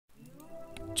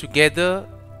Together,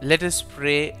 let us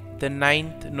pray the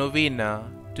ninth novena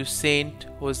to St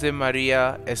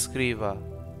Josemaria Escriva.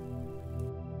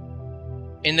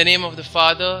 In the name of the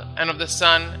Father, and of the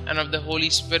Son, and of the Holy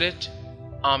Spirit.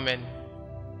 Amen.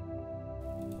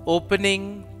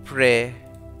 Opening Prayer.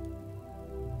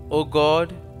 O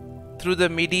God, through the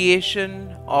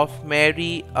mediation of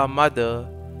Mary, our Mother,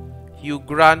 you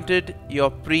granted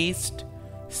your priest,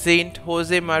 St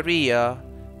Josemaria,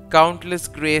 countless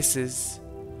graces,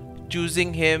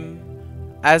 choosing him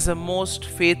as a most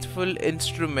faithful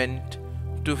instrument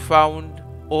to found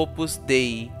Opus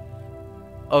Dei,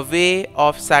 a way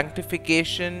of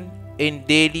sanctification in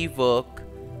daily work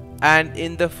and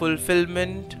in the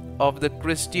fulfillment of the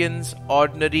Christian's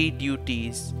ordinary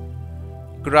duties.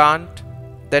 Grant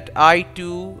that I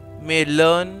too may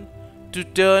learn to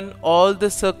turn all the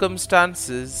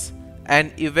circumstances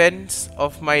and events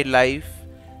of my life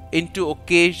into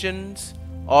occasions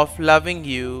of loving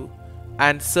you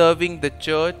and serving the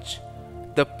Church,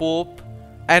 the Pope,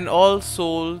 and all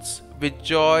souls with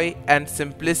joy and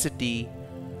simplicity,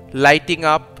 lighting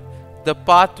up the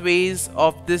pathways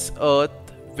of this earth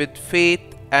with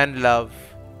faith and love.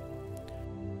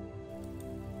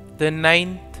 The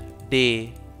ninth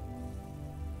day.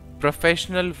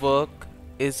 Professional work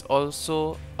is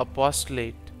also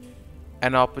apostolate,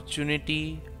 an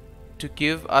opportunity to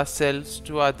give ourselves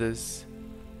to others,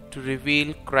 to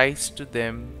reveal Christ to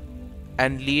them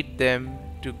and lead them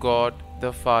to God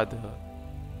the Father.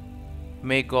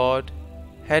 May God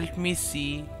help me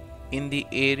see in the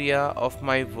area of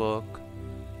my work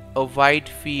a wide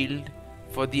field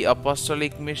for the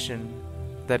apostolic mission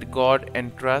that God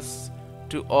entrusts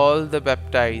to all the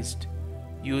baptized,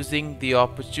 using the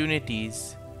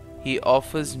opportunities He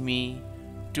offers me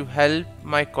to help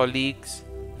my colleagues,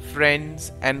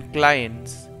 friends, and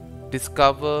clients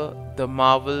discover the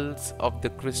marvels of the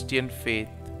Christian faith.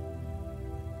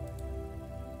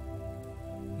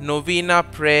 Novena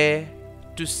Prayer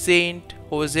to St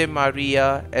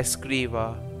Josemaria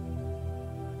Escriva.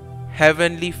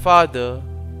 Heavenly Father,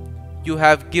 you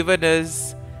have given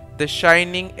us the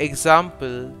shining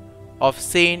example of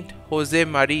St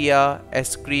Josemaria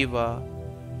Escriva.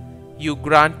 You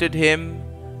granted him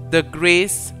the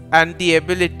grace and the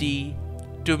ability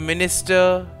to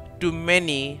minister to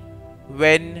many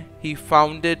when he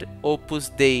founded Opus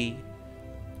Dei.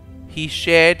 He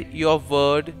shared your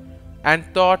word and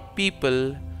taught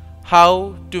people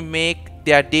how to make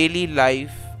their daily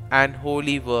life and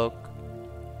holy work.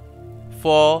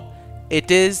 For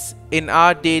it is in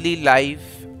our daily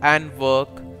life and work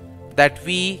that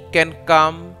we can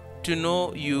come to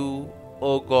know you,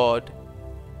 O God.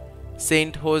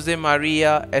 St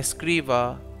Josemaria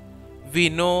Escriva, we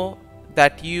know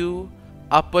that you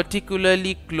are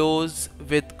particularly close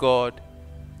with God,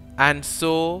 and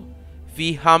so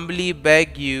we humbly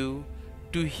beg you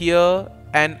to hear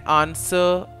and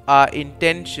answer our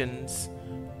intentions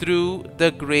through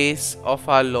the grace of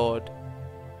our Lord.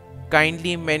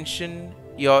 Kindly mention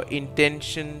your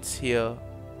intentions here.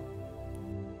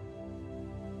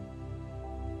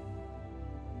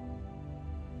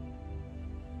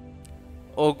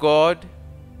 O God,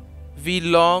 we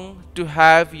long to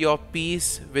have your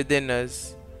peace within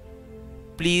us.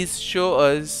 Please show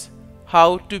us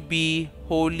how to be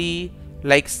holy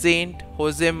like St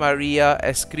Josemaria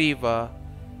Escriva,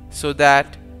 so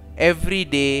that every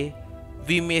day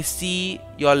we may see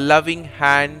your loving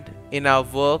hand in our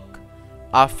work,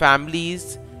 our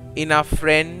families, in our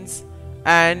friends,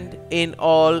 and in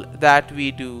all that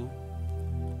we do.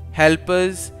 Help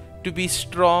us to be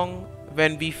strong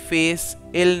when we face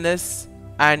illness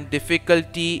and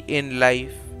difficulty in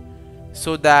life,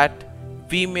 so that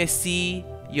we may see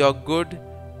your good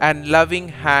and loving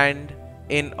hand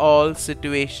in all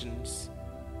situations.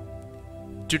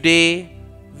 Today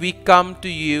we come to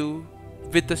you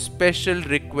with a special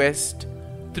request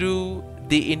through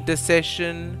the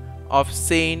intercession of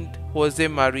Saint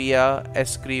Josemaria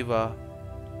Escriva.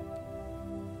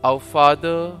 Our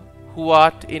Father, who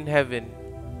art in heaven,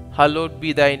 hallowed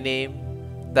be thy name.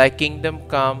 Thy kingdom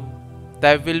come,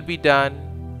 thy will be done,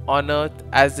 on earth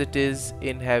as it is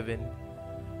in heaven.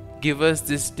 Give us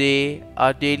this day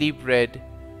our daily bread,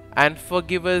 and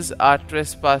forgive us our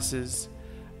trespasses,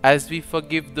 as we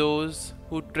forgive those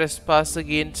who trespass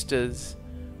against us.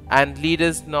 And lead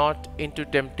us not into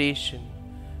temptation,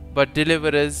 but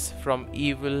deliver us from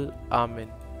evil. Amen.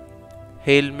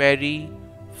 Hail Mary,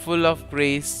 full of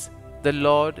grace, the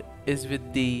Lord is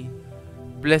with thee.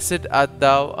 Blessed art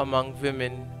thou among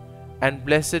women, and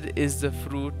blessed is the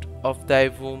fruit of thy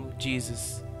womb,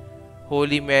 Jesus.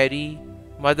 Holy Mary,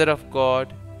 Mother of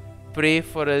God, pray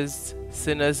for us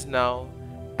sinners now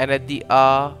and at the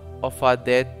hour of our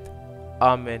death.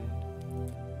 Amen.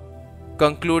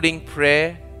 Concluding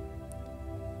prayer.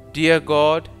 Dear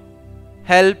God,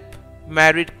 help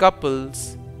married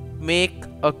couples make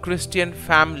a Christian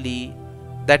family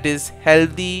that is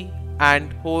healthy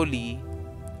and holy,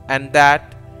 and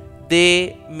that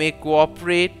they may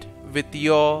cooperate with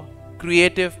your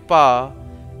creative power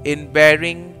in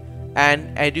bearing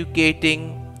and educating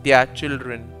their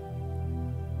children.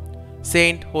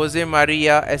 St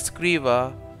Josemaria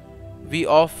Escriva, we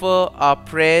offer our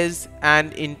prayers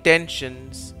and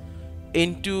intentions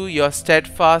into your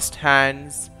steadfast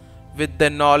hands with the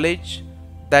knowledge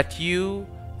that you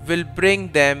will bring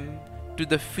them to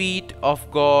the feet of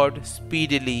God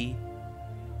speedily.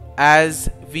 As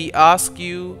we ask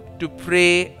you to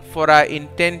pray for our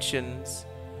intentions,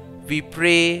 we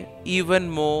pray even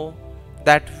more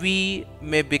that we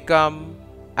may become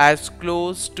as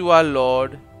close to our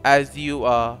Lord as you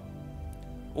are.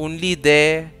 Only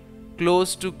there,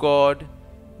 close to God,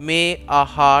 may our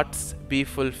hearts be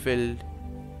fulfilled.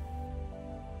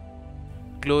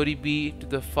 Glory be to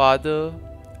the Father,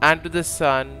 and to the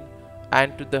Son,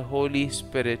 and to the Holy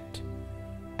Spirit,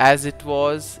 as it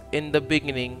was in the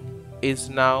beginning, is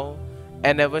now,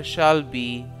 and ever shall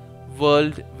be,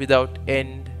 world without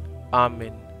end.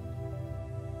 Amen.